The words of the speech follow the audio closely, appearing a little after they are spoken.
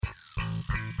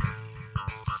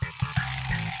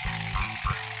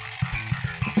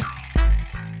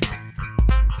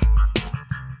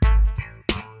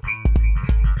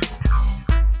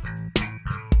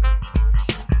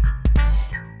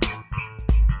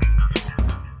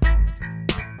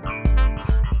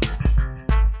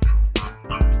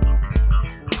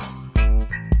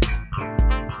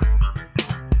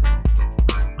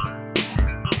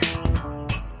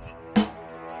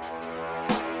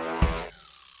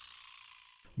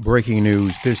Breaking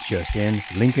news, this just in.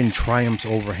 Lincoln triumphs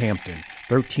over Hampton,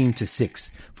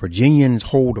 13-6. Virginians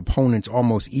hold opponents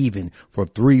almost even for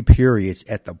 3 periods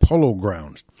at the Polo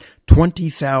Grounds.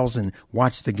 20,000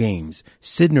 watch the games.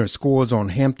 Sidner scores on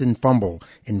Hampton fumble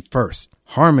in first.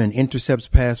 Harmon intercepts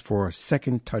pass for a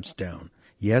second touchdown.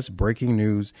 Yes, breaking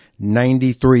news,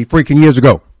 93 freaking years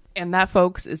ago. And that,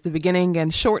 folks, is the beginning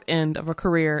and short end of a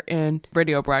career in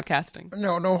radio broadcasting.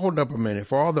 No, hold up a minute.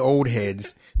 For all the old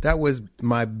heads, that was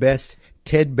my best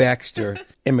Ted Baxter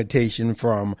imitation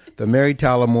from the Mary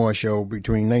Tyler Moore Show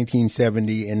between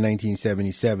 1970 and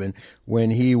 1977,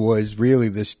 when he was really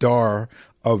the star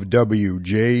of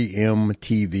WJM-TV,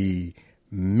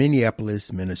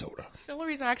 Minneapolis, Minnesota. The only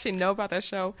reason I actually know about that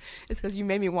show is because you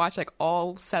made me watch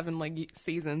all 7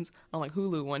 seasons on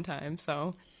Hulu one time.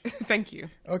 So thank you.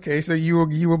 Okay, so you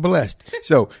were blessed.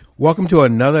 So welcome to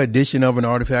another edition of An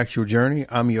Artifactual Journey.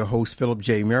 I'm your host, Philip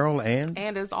J. Merrill, and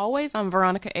as always, I'm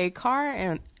Veronica A. Carr,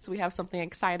 and so we have something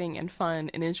exciting and fun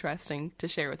and interesting to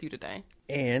share with you today.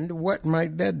 And what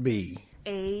might that be?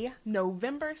 A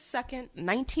November 2nd,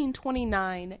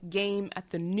 1929 game at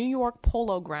the New York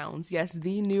Polo Grounds. Yes,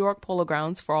 the New York Polo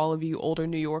Grounds for all of you older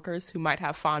New Yorkers who might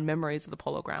have fond memories of the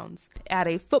Polo Grounds. At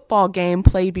a football game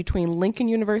played between Lincoln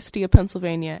University of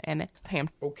Pennsylvania and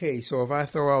Hampton. Okay, so if I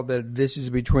throw out that this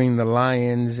is between the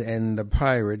Lions and the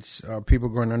Pirates, are people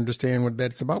going to understand what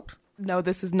that's about? No,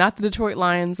 this is not the Detroit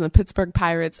Lions and the Pittsburgh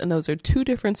Pirates, and those are 2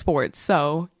 different sports,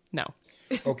 so no.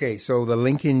 Okay, so the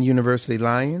Lincoln University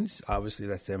Lions, obviously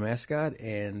that's their mascot,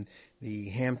 and the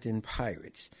Hampton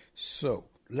Pirates. So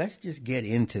let's just get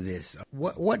into this.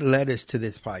 What led us to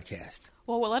this podcast?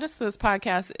 Well, what led us to this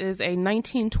podcast is a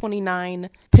 1929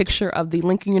 picture of the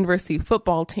Lincoln University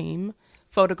football team,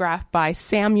 photographed by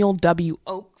Samuel W.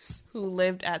 Oakes, who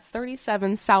lived at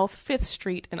 37 South 5th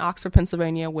Street in Oxford,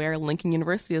 Pennsylvania, where Lincoln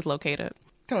University is located.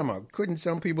 Time out. Couldn't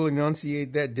some people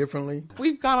enunciate that differently?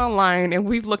 We've gone online and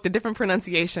we've looked at different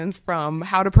pronunciations from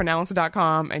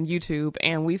howtopronounce.com and YouTube,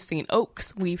 and we've seen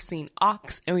Oaks, we've seen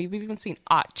Ox, and we've even seen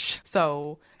Och.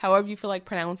 So however you feel like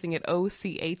pronouncing it,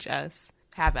 O-C-H-S,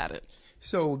 have at it.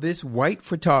 So this white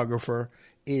photographer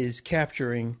is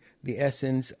capturing the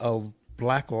essence of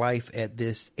Black life at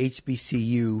this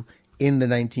HBCU in the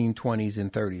 1920s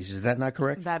and 30s. Is that not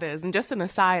correct? That is. And just an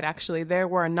aside, actually, there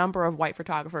were a number of white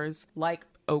photographers like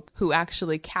Oak who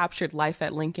actually captured life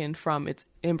at Lincoln from its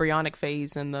embryonic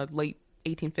phase in the late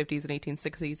 1850s and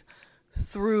 1860s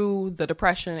through the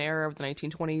Depression era of the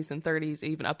 1920s and 30s,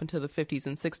 even up into the 50s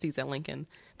and 60s at Lincoln.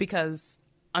 Because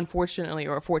unfortunately,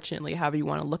 or fortunately, however you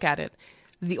want to look at it,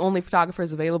 the only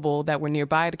photographers available that were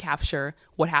nearby to capture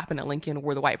what happened at Lincoln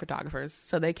were the white photographers.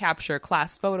 So they captured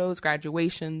class photos,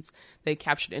 graduations, they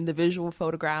captured individual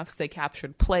photographs, they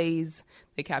captured plays,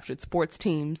 they captured sports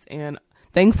teams, and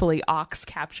thankfully Ox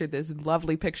captured this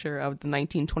lovely picture of the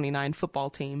 1929 football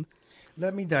team.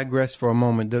 Let me digress for a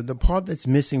moment. The part that's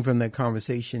missing from that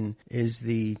conversation is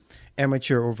the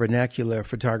amateur or vernacular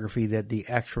photography that the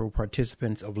actual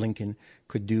participants of Lincoln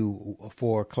could do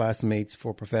for classmates,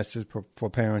 for professors, for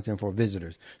parents, and for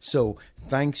visitors. So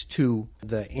thanks to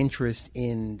the interest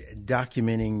in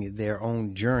documenting their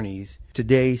own journeys,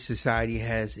 today society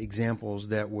has examples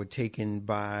that were taken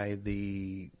by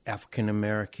the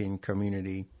African-American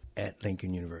community at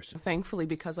Lincoln University. Thankfully,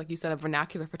 because like you said, of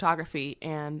vernacular photography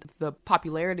and the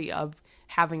popularity of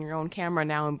having your own camera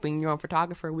now and being your own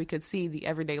photographer, we could see the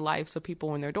everyday life. So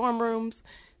people in their dorm rooms,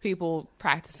 people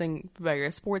practicing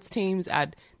various sports teams,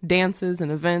 at dances and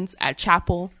events, at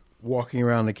chapel. Walking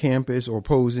around the campus or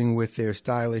posing with their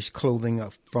stylish clothing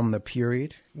from the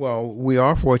period. Well, we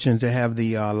are fortunate to have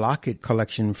the Lockett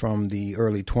collection from the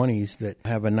early 20s that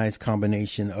have a nice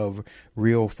combination of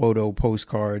real photo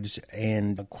postcards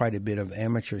and quite a bit of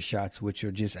amateur shots, which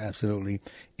are just absolutely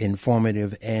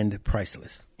informative and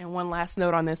priceless. And one last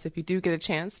note on this, if you do get a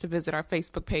chance to visit our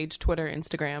Facebook page, Twitter,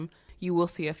 Instagram, you will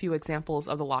see a few examples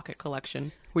of the Lockett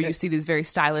collection where you see these very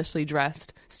stylishly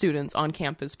dressed students on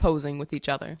campus posing with each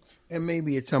other. And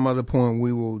maybe at some other point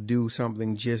we will do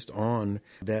something just on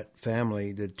that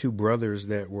family, the 2 brothers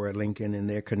that were at Lincoln and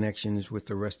their connections with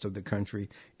the rest of the country.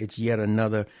 It's yet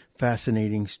another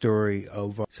fascinating story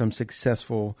of some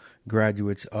successful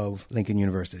graduates of Lincoln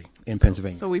University in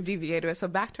Pennsylvania. So we've deviated. So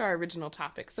back to our original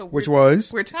topic. Which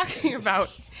was? We're talking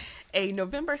about a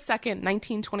November 2nd,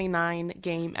 1929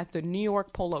 game at the New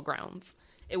York Polo Grounds.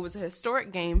 It was a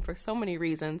historic game for so many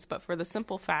reasons, but for the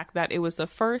simple fact that it was the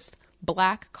first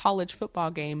Black college football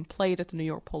game played at the New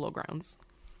York Polo Grounds.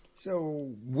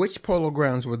 So which polo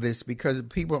grounds were this? Because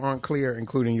people aren't clear,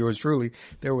 including yours truly.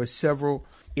 There were several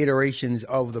iterations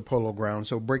of the Polo Grounds.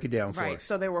 So break it down for Right. us.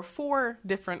 So there were 4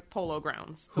 different Polo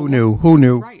Grounds. Who knew? Who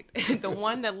knew? Right. The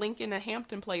one that Lincoln and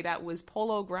Hampton played at was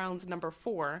Polo Grounds number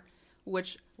 4,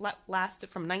 which lasted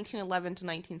from 1911 to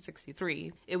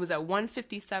 1963. It was at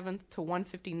 157th to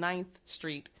 159th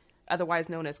Street, otherwise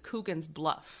known as Coogan's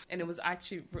Bluff, and it was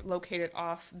actually located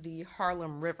off the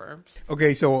Harlem River.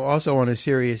 Okay, so also on a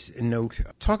serious note,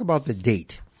 talk about the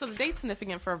date. So the date's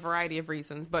significant for a variety of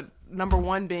reasons, but number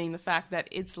one being the fact that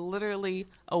it's literally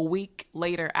a week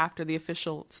later after the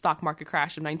official stock market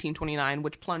crash of 1929,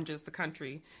 which plunges the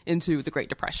country into the Great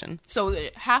Depression. So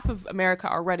half of America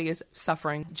already is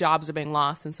suffering, jobs are being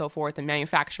lost and so forth, and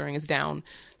manufacturing is down.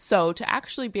 So to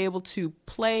actually be able to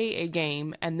play a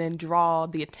game and then draw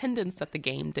the attendance that the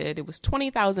game did, it was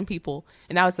 20,000 people,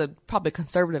 and that was a probably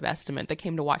conservative estimate that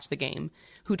came to watch the game,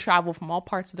 who traveled from all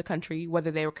parts of the country,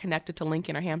 whether they were connected to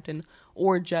Lincoln or Hampton,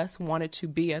 or just wanted to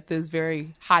be at this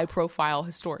very high-profile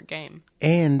historic game.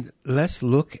 And let's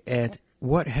look at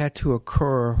what had to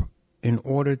occur in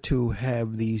order to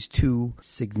have these 2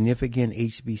 significant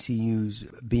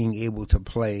HBCUs being able to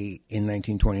play in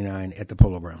 1929 at the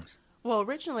Polo Grounds. Well,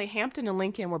 originally, Hampton and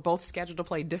Lincoln were both scheduled to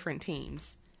play different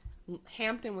teams.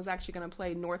 Hampton was actually going to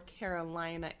play North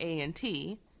Carolina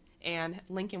A&T, and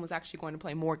Lincoln was actually going to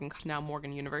play Morgan, now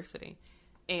Morgan University.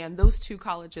 And those 2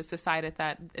 colleges decided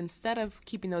that instead of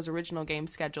keeping those original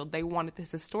games scheduled, they wanted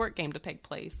this historic game to take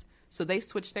place. So they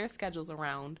switched their schedules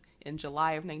around in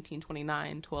July of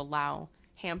 1929 to allow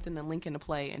Hampton and Lincoln to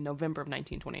play in November of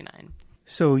 1929.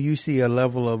 So you see a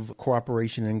level of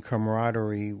cooperation and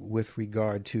camaraderie with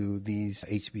regard to these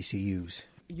HBCUs.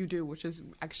 You do, which is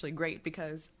actually great,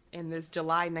 because in this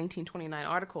July 1929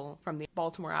 article from the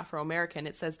Baltimore Afro-American,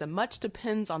 it says that much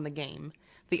depends on the game.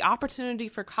 The opportunity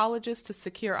for colleges to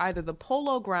secure either the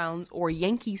Polo Grounds or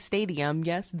Yankee Stadium,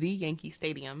 yes, the Yankee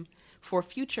Stadium, for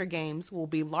future games will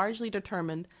be largely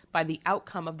determined by the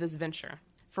outcome of this venture.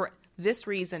 For this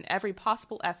reason, every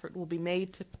possible effort will be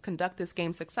made to conduct this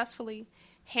game successfully.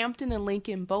 Hampton and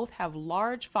Lincoln both have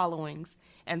large followings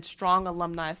and strong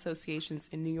alumni associations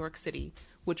in New York City,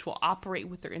 which will operate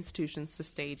with their institutions to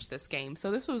stage this game.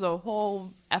 So this was a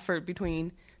whole effort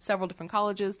between several different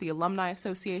colleges, the alumni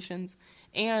associations,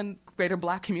 and greater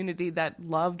Black community that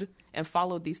loved and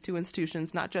followed these 2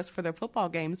 institutions, not just for their football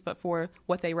games, but for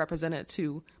what they represented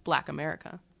to Black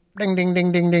America. Ding, ding,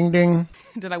 ding, ding, ding, ding.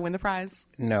 Did I win the prize?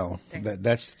 No,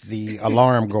 that's the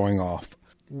alarm going off.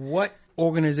 What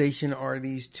organization are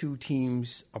these 2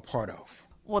 teams a part of?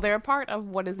 Well, they're a part of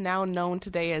what is now known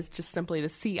today as just simply the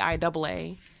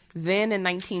CIAA. Then in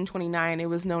 1929, it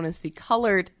was known as the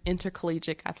Colored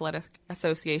Intercollegiate Athletic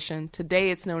Association.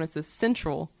 Today, it's known as the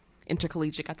Central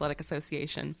Intercollegiate Athletic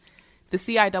Association. The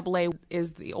CIAA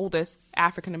is the oldest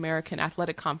African-American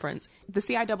athletic conference. The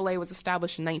CIAA was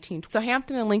established in 1920. So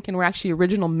Hampton and Lincoln were actually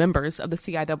original members of the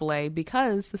CIAA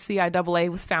because the CIAA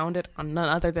was founded on none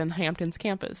other than Hampton's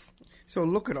campus. So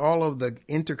look at all of the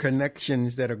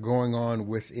interconnections that are going on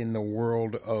within the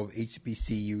world of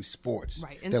HBCU sports,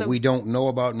 right, and that we don't know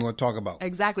about and we'll talk about.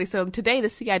 Exactly. So today the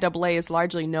CIAA is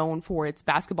largely known for its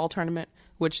basketball tournament,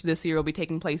 which this year will be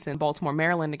taking place in Baltimore,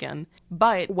 Maryland again.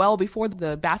 But well before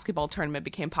the basketball tournament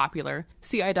became popular,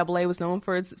 CIAA was known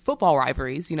for its football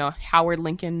rivalries. You know, Howard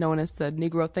Lincoln, known as the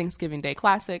Negro Thanksgiving Day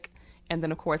Classic, and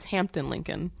then, of course, Hampton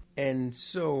Lincoln. And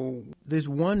so this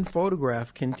one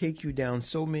photograph can take you down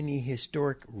so many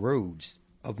historic roads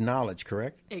of knowledge,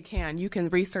 correct? It can. You can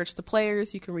research the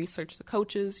players, you can research the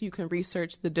coaches, you can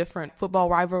research the different football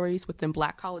rivalries within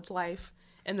Black college life.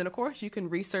 And then, of course, you can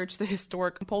research the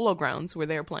historic Polo Grounds where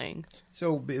they're playing.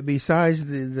 So besides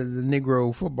the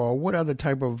Negro football, what other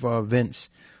type of events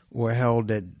were held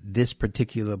at this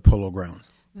particular Polo Grounds?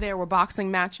 There were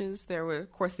boxing matches. There were,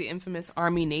 of course, the infamous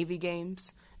Army-Navy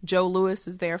games. Joe Louis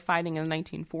is there fighting in the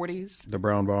 1940s. The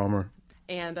Brown Bomber.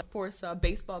 And, of course,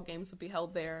 baseball games would be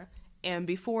held there. And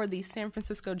before the San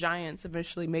Francisco Giants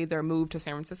eventually made their move to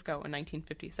San Francisco in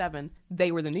 1957,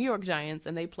 they were the New York Giants,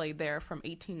 and they played there from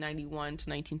 1891 to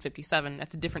 1957 at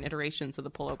the different iterations of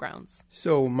the Polo Grounds.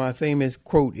 So my famous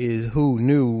quote is, who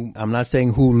knew? I'm not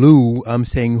saying who Lou, I'm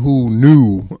saying who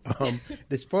knew.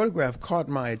 This photograph caught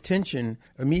my attention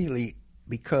immediately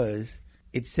because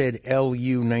it said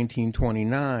LU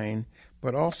 1929,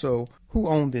 but also who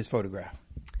owned this photograph?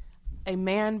 A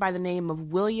man by the name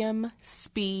of William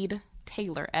Speed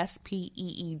Taylor,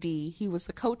 S-P-E-E-D. He was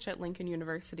the coach at Lincoln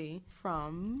University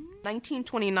from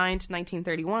 1929 to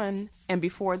 1931. And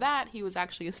before that, he was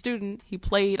actually a student. He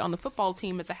played on the football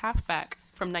team as a halfback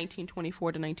from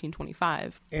 1924 to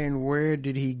 1925. And where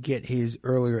did he get his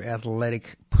earlier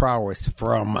athletic prowess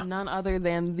from? None other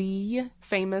than the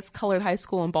famous Colored High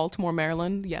School in Baltimore,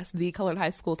 Maryland. Yes, the Colored High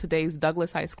School, today's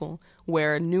Douglas High School,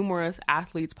 where numerous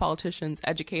athletes, politicians,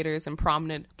 educators, and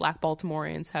prominent Black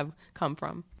Baltimoreans have come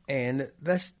from. And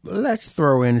let's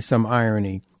throw in some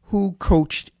irony. Who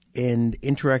coached and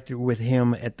interacted with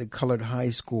him at the Colored High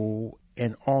School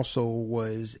and also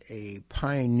was a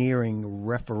pioneering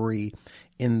referee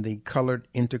in the Colored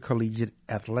Intercollegiate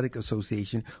Athletic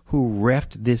Association, who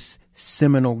reffed this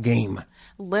seminal game?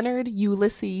 Leonard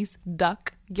Ulysses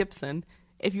Duck Gibson.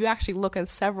 If you actually look at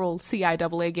several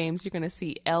CIAA games, you're going to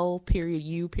see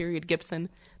L.U. Gibson.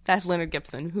 That's Leonard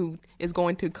Gibson, who is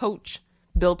going to coach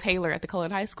Bill Taylor at the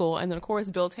Colored High School. And then, of course,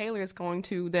 Bill Taylor is going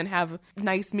to then have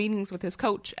nice meetings with his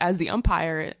coach as the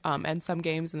umpire at some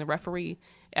games and the referee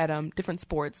at different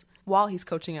sports while he's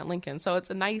coaching at Lincoln. So it's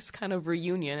a nice kind of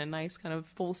reunion, a nice kind of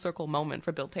full circle moment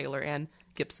for Bill Taylor and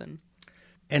Gibson.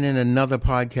 And in another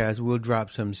podcast, we'll drop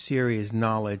some serious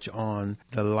knowledge on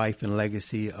the life and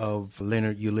legacy of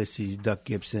Leonard Ulysses Duck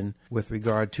Gibson with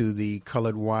regard to the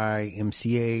Colored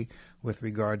YMCA, with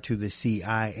regard to the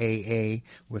CIAA,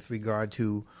 with regard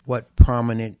to what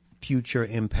prominent future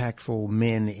impactful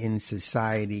men in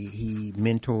society he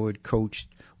mentored, coached,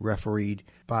 refereed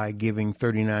by giving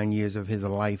 39 years of his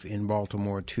life in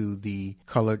Baltimore to the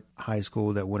colored high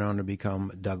school that went on to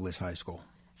become Douglas High School.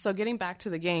 So getting back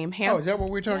to the game, is that what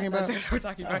we're talking about? That's what we're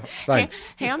talking about. Thanks.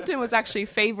 Hampton was actually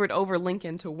favored over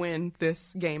Lincoln to win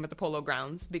this game at the Polo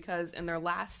Grounds because in their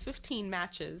last 15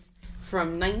 matches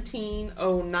from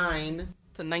 1909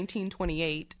 to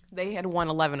 1928, they had won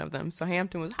 11 of them. So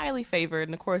Hampton was highly favored.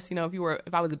 And of course,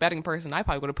 if I was a betting person, I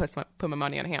probably would have put my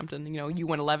money on Hampton. You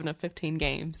won 11 of 15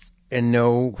 games. And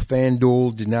no,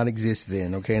 FanDuel did not exist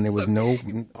then, okay? And there was no...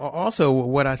 Also,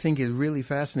 what I think is really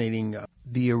fascinating,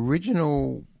 the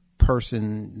original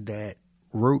person that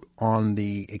wrote on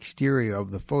the exterior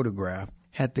of the photograph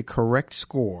had the correct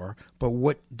score, but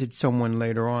what did someone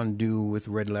later on do with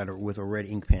a red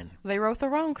ink pen? They wrote the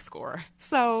wrong score.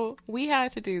 So we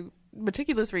had to do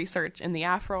meticulous research in the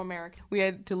Afro-American. We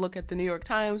had to look at the New York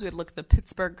Times. We had to look at the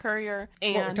Pittsburgh Courier.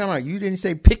 And time out. You didn't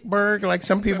say Pittsburgh like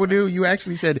some people do. You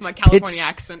actually said it's my California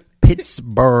accent.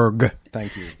 Pittsburgh.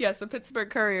 Thank you. Yes, the Pittsburgh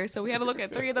Courier. So we had to look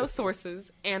at 3 of those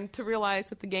sources and to realize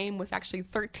that the game was actually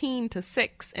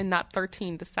 13-6 and not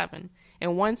 13-7.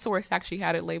 And one source actually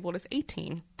had it labeled as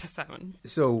 18-7.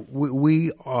 So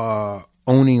we are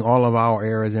owning all of our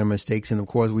errors and mistakes, and of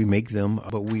course we make them,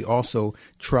 but we also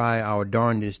try our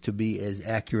darndest to be as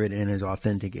accurate and as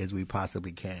authentic as we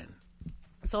possibly can.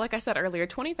 So like I said earlier,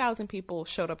 20,000 people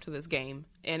showed up to this game,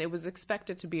 and it was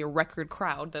expected to be a record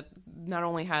crowd that not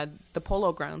only had the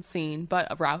Polo Grounds scene, but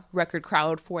a record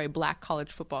crowd for a black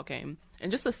college football game.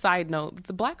 And just a side note,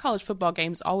 the black college football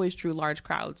games always drew large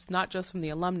crowds, not just from the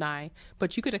alumni,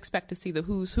 but you could expect to see the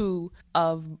who's who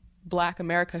of Black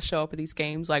America show up at these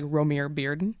games, like Romare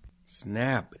Bearden.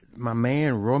 Snap. My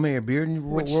man, Romare Bearden,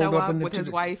 would show up with his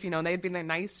wife. They'd be in their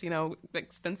nice,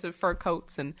 expensive fur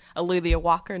coats. And Olivia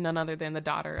Walker, none other than the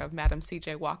daughter of Madam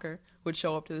C.J. Walker, would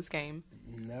show up to this game.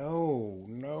 No.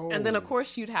 And then, of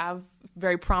course, you'd have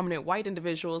very prominent white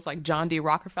individuals like John D.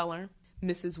 Rockefeller,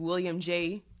 Mrs. William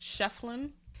J.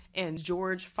 Shefflin, and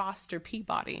George Foster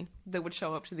Peabody that would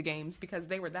show up to the games because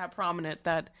they were that prominent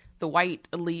that the white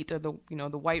elite or the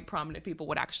white prominent people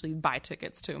would actually buy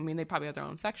tickets too. I mean, they probably have their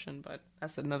own section, but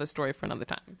that's another story for another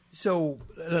time. So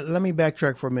let me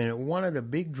backtrack for a minute. One of the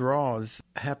big draws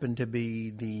happened to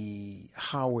be the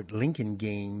Howard Lincoln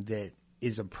game that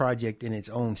is a project in its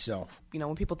own self.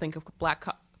 When people think of black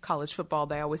college football,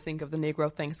 they always think of the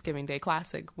Negro Thanksgiving Day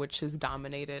Classic, which has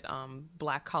dominated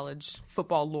black college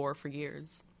football lore for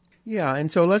years. Yeah,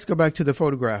 and so let's go back to the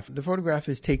photograph. The photograph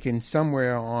is taken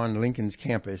somewhere on Lincoln's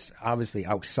campus, obviously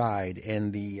outside,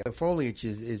 and the foliage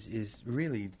is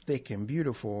really thick and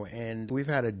beautiful, and we've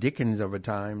had a Dickens of a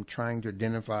time trying to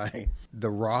identify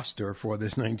the roster for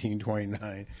this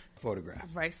 1929 photograph.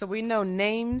 Right, so we know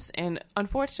names, and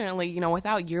unfortunately,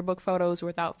 without yearbook photos or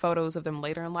without photos of them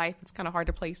later in life, it's kind of hard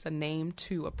to place a name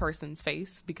to a person's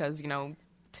face because,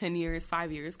 10 years,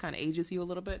 5 years kind of ages you a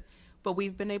little bit. But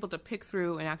we've been able to pick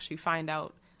through and actually find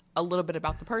out a little bit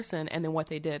about the person and then what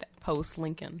they did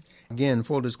post-Lincoln. Again,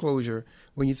 full disclosure,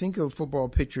 when you think of football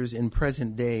pictures in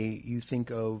present day, you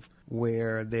think of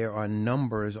where there are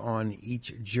numbers on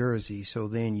each jersey, so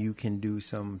then you can do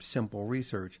some simple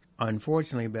research.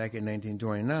 Unfortunately, back in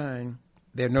 1929,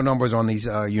 there are no numbers on these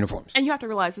uniforms. And you have to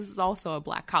realize this is also a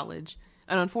black college.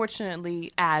 And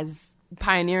unfortunately, as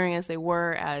pioneering as they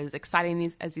were, as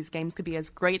exciting as these games could be, as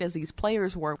great as these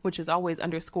players were, which is always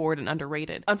underscored and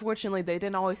underrated. Unfortunately, they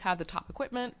didn't always have the top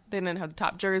equipment. They didn't have the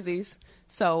top jerseys.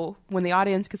 So when the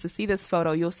audience gets to see this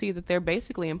photo, you'll see that they're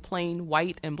basically in plain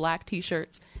white and black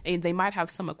T-shirts, and they might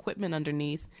have some equipment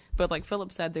underneath. But like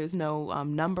Philip said, there's no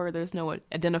number, there's no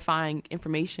identifying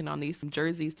information on these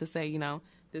jerseys to say,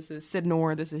 this is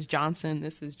Sydnor, this is Johnson,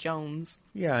 this is Jones.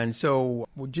 Yeah, and so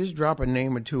we'll just drop a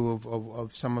name or two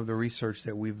of some of the research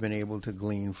that we've been able to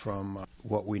glean from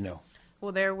what we know.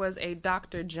 Well, there was a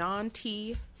Dr. John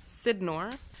T.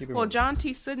 Sydnor. Well, John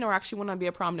T. Sydnor actually went on to be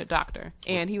a prominent doctor.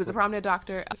 And he was a prominent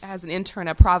doctor as an intern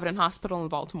at Providence Hospital in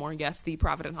Baltimore. Yes, the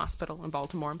Providence Hospital in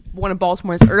Baltimore. One of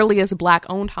Baltimore's earliest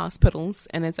black-owned hospitals,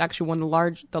 and it's actually one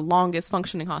of the longest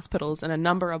functioning hospitals, and a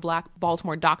number of black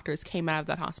Baltimore doctors came out of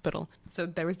that hospital. So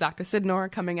there was Dr. Sydnor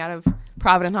coming out of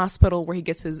Providence Hospital, where he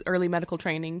gets his early medical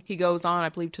training. He goes on, I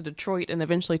believe, to Detroit and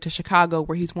eventually to Chicago,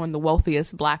 where he's one of the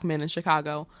wealthiest black men in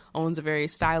Chicago, owns a very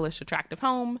stylish, attractive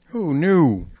home. Who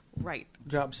knew? Right.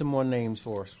 Drop some more names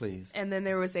for us, please. And then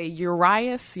there was a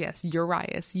Urias,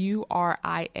 Urias,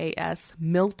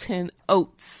 Milton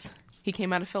Oates. He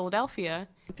came out of Philadelphia.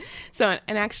 So,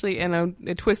 and actually, in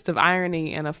a twist of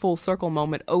irony and a full circle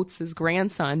moment, Oates'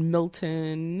 grandson,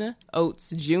 Milton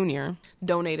Oates Jr.,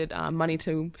 donated money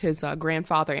to his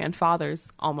grandfather and father's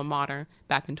alma mater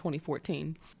back in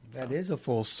 2014. That is a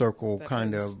full circle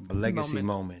kind of legacy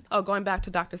moment. Oh, going back to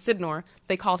Dr. Sydnor,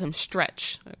 they called him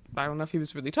Stretch. I don't know if he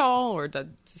was really tall or just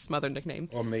some other nickname.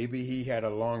 Or maybe he had a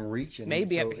long reach.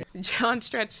 Maybe. John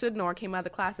Stretch Sydnor came out of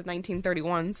the class of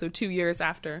 1931, so 2 years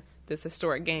after this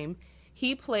historic game.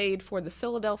 He played for the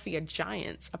Philadelphia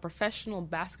Giants, a professional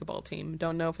basketball team.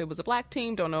 Don't know if it was a black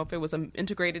team. Don't know if it was an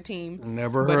integrated team.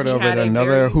 Never heard of it.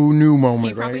 Another who knew moment,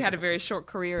 He probably had a very short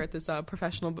career at this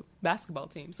professional basketball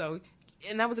team. So,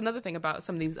 and that was another thing about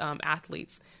some of these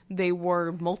athletes. They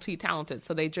were multi-talented,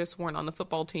 so they just weren't on the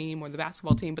football team or the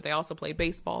basketball team, but they also played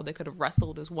baseball. They could have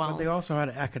wrestled as well. But they also had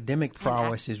activemic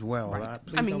prowess as well. Right.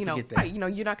 Please don't forget that.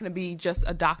 You're not going to be just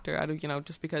a doctor out of,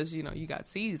 just because, you got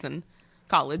C's in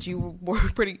college. You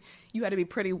had to be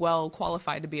pretty well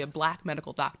qualified to be a black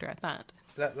medical doctor at that.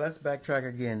 Let's backtrack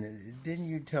again. Didn't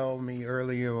you tell me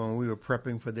earlier when we were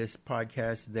prepping for this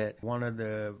podcast that one of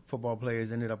the football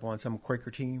players ended up on some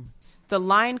Quaker team? The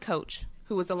line coach,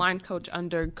 who was a line coach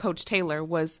under Coach Taylor,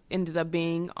 ended up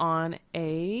being on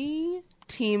a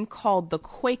team called the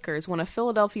Quakers, one of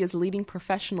Philadelphia's leading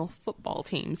professional football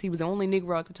teams. He was the only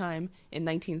Negro at the time in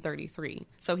 1933.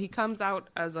 So he comes out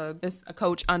as a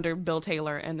coach under Bill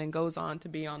Taylor and then goes on to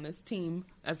be on this team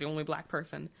as the only black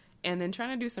person. And in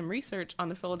trying to do some research on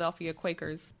the Philadelphia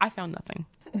Quakers, I found nothing.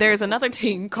 There's another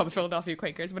team called the Philadelphia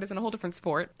Quakers, but it's in a whole different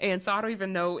sport. And so I don't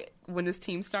even know when this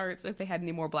team starts, if they had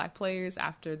any more black players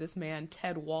after this man,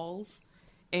 Ted Walls.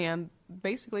 And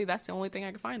basically, that's the only thing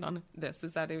I could find on this,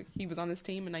 is that he was on this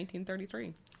team in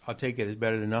 1933. I'll take it. It's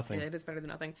better than nothing. Yeah, it is better than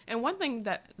nothing. And one thing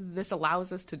that this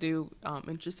allows us to do,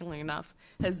 interestingly enough,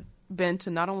 has been to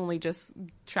not only just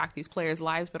track these players'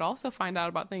 lives, but also find out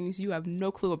about things you have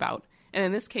no clue about. And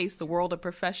in this case, the world of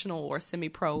professional or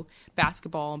semi-pro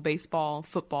basketball, baseball,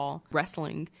 football,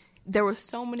 wrestling. There were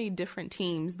so many different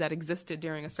teams that existed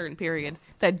during a certain period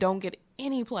that don't get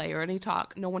any play or any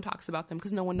talk. No one talks about them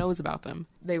because no one knows about them.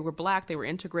 They were black. They were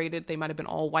integrated. They might have been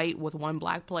all white with one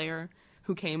black player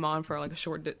who came on for like a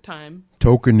short time.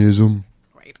 Tokenism.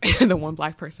 Right. The one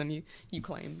black person you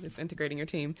claim is integrating your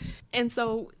team. And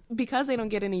so because they don't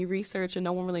get any research and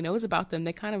no one really knows about them,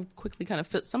 they kind of quickly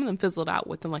some of them fizzled out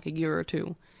within like a year or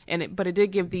two. But it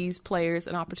did give these players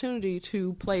an opportunity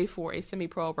to play for a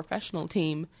semi-pro professional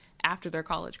team after their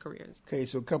college careers. Okay,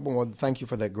 so a couple more. Thank you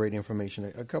for that great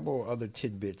information. A couple other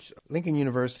tidbits. Lincoln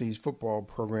University's football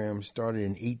program started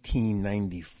in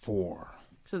 1894.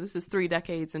 So this is 3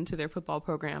 decades into their football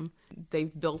program.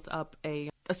 They've built up a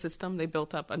system. They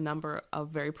built up a number of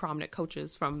very prominent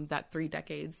coaches from that 3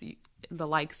 decades, the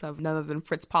likes of none other than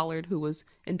Fritz Pollard, who was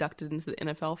inducted into the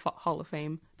NFL Hall of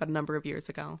Fame about a number of years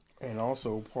ago. And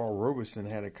also Paul Robeson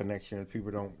had a connection that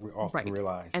people don't often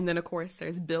realize. And then, of course,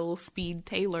 there's Bill Speed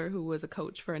Taylor, who was a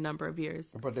coach for a number of years.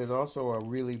 But there's also a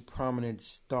really prominent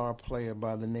star player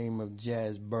by the name of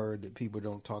Jazz Bird that people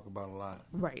don't talk about a lot.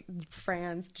 Right.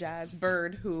 Franz Jazz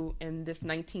Bird, who in this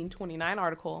 1929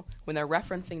 article, when they're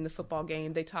referencing the football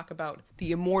game, they talk about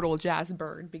the immortal Jazz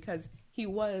Bird because he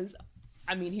was bad.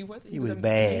 An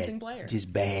amazing player.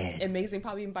 Just bad. Amazing,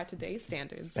 probably even by today's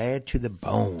standards. Bad to the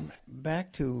bone.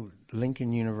 Back to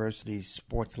Lincoln University's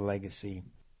sports legacy.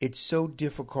 It's so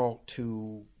difficult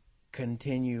to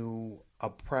continue a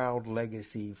proud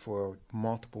legacy for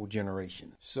multiple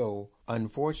generations. So,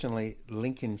 unfortunately,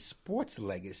 Lincoln's sports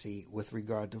legacy with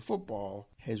regard to football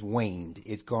has waned.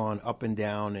 It's gone up and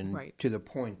down, and to the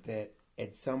point that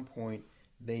at some point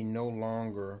they no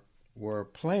longer were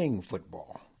playing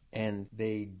football. And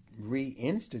they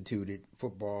reinstituted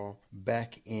football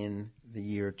back in the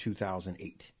year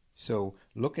 2008. So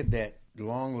look at that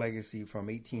long legacy from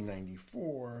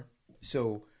 1894.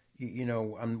 So,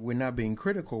 we're not being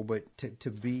critical, but to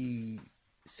be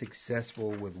successful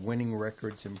with winning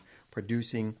records and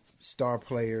producing star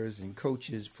players and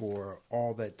coaches for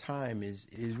all that time is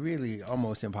really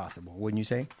almost impossible, wouldn't you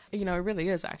say? It really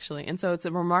is, actually. And so it's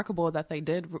remarkable that they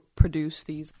did produce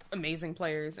these amazing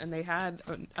players, and they had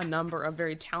a number of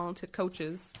very talented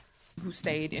coaches who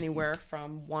stayed anywhere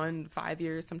from 5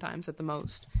 years, sometimes at the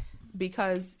most.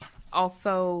 Because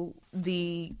although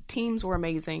the teams were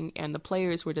amazing and the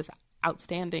players were just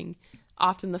outstanding,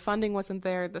 often the funding wasn't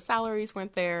there, the salaries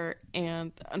weren't there,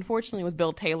 and unfortunately with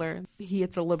Bill Taylor,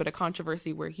 it's a little bit of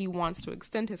controversy where he wants to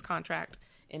extend his contract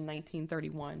in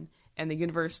 1931, and the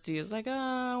university is like,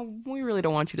 we really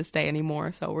don't want you to stay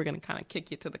anymore, so we're going to kind of kick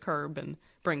you to the curb and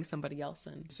bring somebody else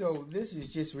in. So this is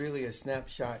just really a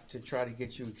snapshot to try to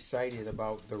get you excited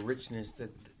about the richness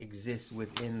that exists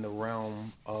within the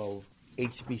realm of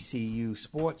HBCU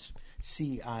sports,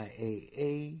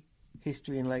 CIAA,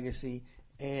 history and legacy,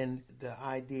 and the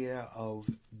idea of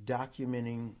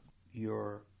documenting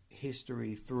your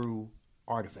history through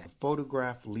artifact.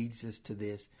 Photograph leads us to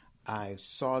this. I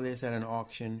saw this at an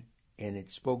auction, and it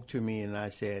spoke to me, and I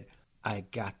said, I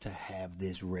got to have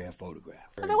this rare photograph.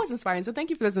 Well, that was inspiring. So thank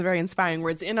you for those very inspiring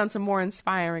words. And on some more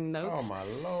inspiring notes. Oh, my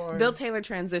Lord. Bill Taylor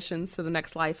transitions to the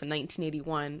next life in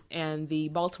 1981, and the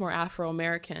Baltimore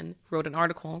Afro-American wrote an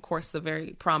article. Of course, the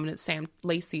very prominent Sam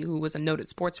Lacey, who was a noted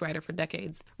sports writer for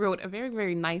decades, wrote a very,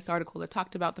 very nice article that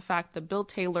talked about the fact that Bill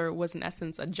Taylor was, in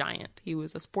essence, a giant. He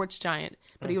was a sports giant,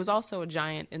 but he was also a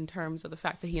giant in terms of the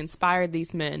fact that he inspired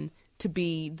these men to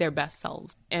be their best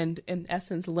selves. And in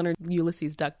essence, Leonard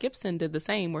Ulysses Duck Gibson did the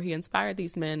same, where he inspired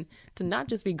these men to not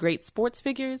just be great sports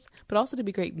figures, but also to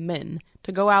be great men,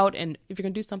 to go out and, if you're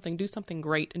going to do something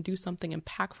great and do something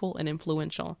impactful and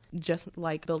influential, just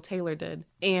like Bill Taylor did.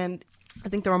 And I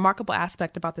think the remarkable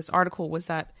aspect about this article was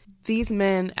that these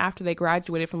men, after they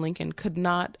graduated from Lincoln, could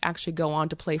not actually go on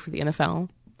to play for the NFL,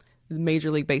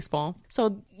 Major League Baseball.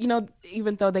 So,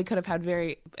 even though they could have had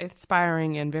very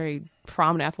inspiring and very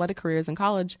prominent athletic careers in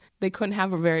college, they couldn't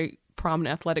have a very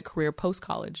prominent athletic career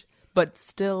post-college. But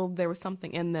still, there was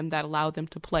something in them that allowed them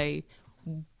to play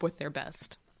with their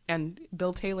best. And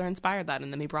Bill Taylor inspired that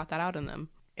in them. He brought that out in them.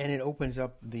 And it opens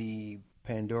up the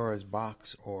Pandora's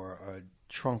box, or a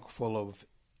trunk full of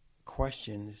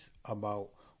questions about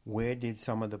where did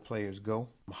some of the players go?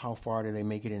 How far did they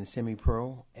make it in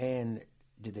semi-pro? And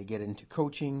did they get into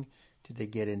coaching? Did they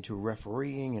get into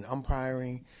refereeing and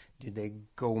umpiring? Did they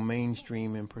go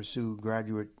mainstream and pursue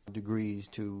graduate degrees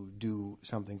to do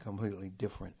something completely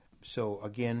different? So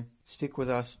again, stick with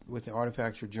us with the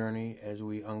Artifactual Journey as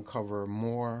we uncover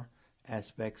more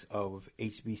aspects of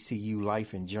HBCU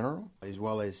life in general, as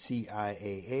well as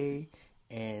CIAA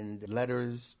and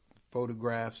letters,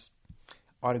 photographs,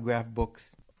 autograph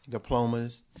books,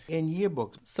 diplomas, and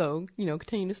yearbooks. So,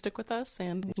 continue to stick with us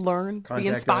and learn, be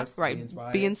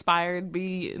inspired,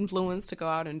 be influenced to go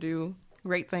out and do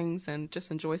great things and just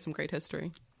enjoy some great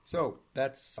history. So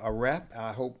that's a wrap.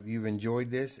 I hope you've enjoyed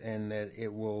this and that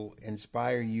it will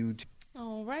inspire you to...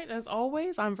 All right. As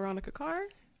always, I'm Veronica Carr.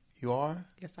 You are?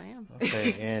 Yes, I am.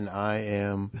 Okay, and I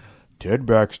am Ted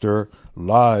Baxter,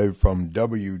 live from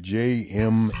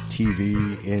WJM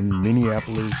TV in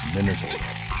Minneapolis, Minnesota.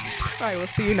 All right, we'll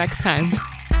see you next time.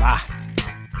 Bye.